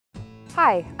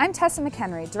Hi, I'm Tessa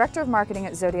McHenry, Director of Marketing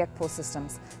at Zodiac Pool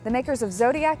Systems, the makers of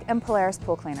Zodiac and Polaris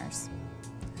pool cleaners.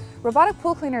 Robotic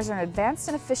pool cleaners are an advanced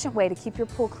and efficient way to keep your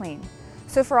pool clean.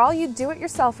 So for all you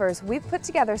do-it-yourselfers, we've put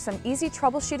together some easy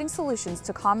troubleshooting solutions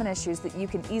to common issues that you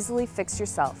can easily fix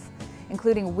yourself,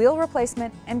 including wheel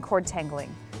replacement and cord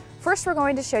tangling. First, we're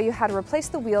going to show you how to replace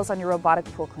the wheels on your robotic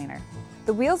pool cleaner.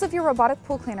 The wheels of your robotic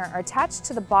pool cleaner are attached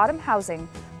to the bottom housing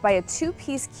by a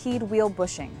two-piece keyed wheel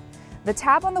bushing. The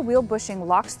tab on the wheel bushing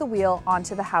locks the wheel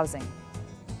onto the housing.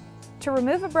 To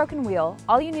remove a broken wheel,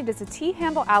 all you need is a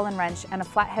T-handle Allen wrench and a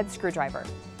flathead screwdriver.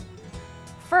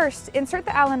 First, insert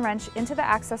the Allen wrench into the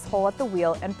access hole at the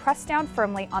wheel and press down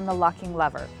firmly on the locking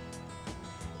lever.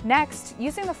 Next,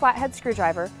 using the flathead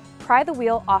screwdriver, pry the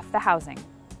wheel off the housing.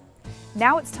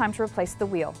 Now it's time to replace the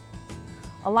wheel.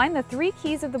 Align the three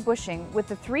keys of the bushing with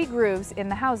the three grooves in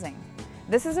the housing.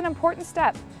 This is an important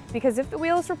step because if the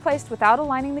wheel is replaced without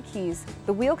aligning the keys,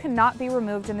 the wheel cannot be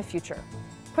removed in the future.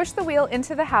 Push the wheel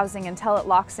into the housing until it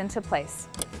locks into place.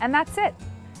 And that's it!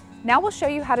 Now we'll show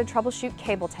you how to troubleshoot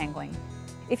cable tangling.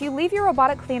 If you leave your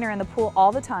robotic cleaner in the pool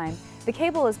all the time, the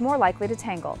cable is more likely to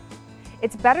tangle.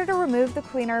 It's better to remove the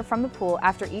cleaner from the pool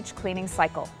after each cleaning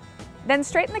cycle. Then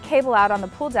straighten the cable out on the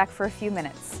pool deck for a few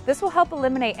minutes. This will help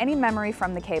eliminate any memory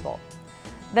from the cable.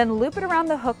 Then loop it around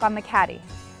the hook on the caddy.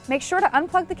 Make sure to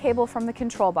unplug the cable from the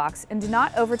control box and do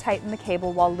not over-tighten the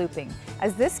cable while looping,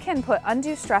 as this can put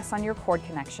undue stress on your cord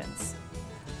connections.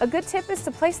 A good tip is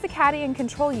to place the caddy and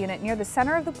control unit near the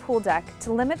center of the pool deck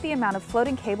to limit the amount of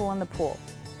floating cable in the pool.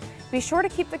 Be sure to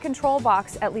keep the control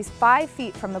box at least 5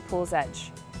 feet from the pool's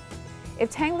edge.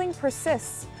 If tangling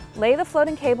persists, lay the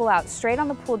floating cable out straight on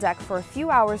the pool deck for a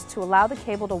few hours to allow the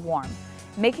cable to warm,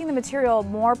 making the material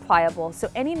more pliable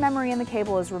so any memory in the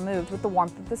cable is removed with the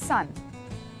warmth of the sun.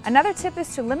 Another tip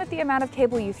is to limit the amount of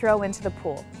cable you throw into the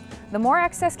pool. The more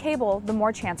excess cable, the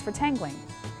more chance for tangling.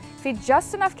 Feed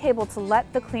just enough cable to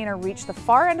let the cleaner reach the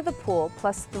far end of the pool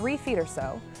plus 3 feet or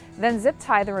so, then zip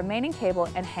tie the remaining cable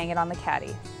and hang it on the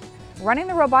caddy. Running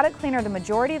the robotic cleaner the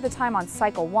majority of the time on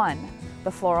cycle 1,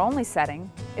 the floor-only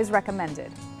setting, is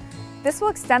recommended. This will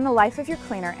extend the life of your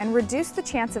cleaner and reduce the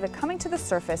chance of it coming to the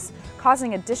surface,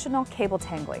 causing additional cable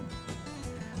tangling.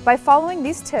 By following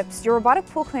these tips, your robotic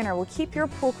pool cleaner will keep your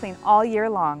pool clean all year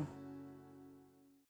long.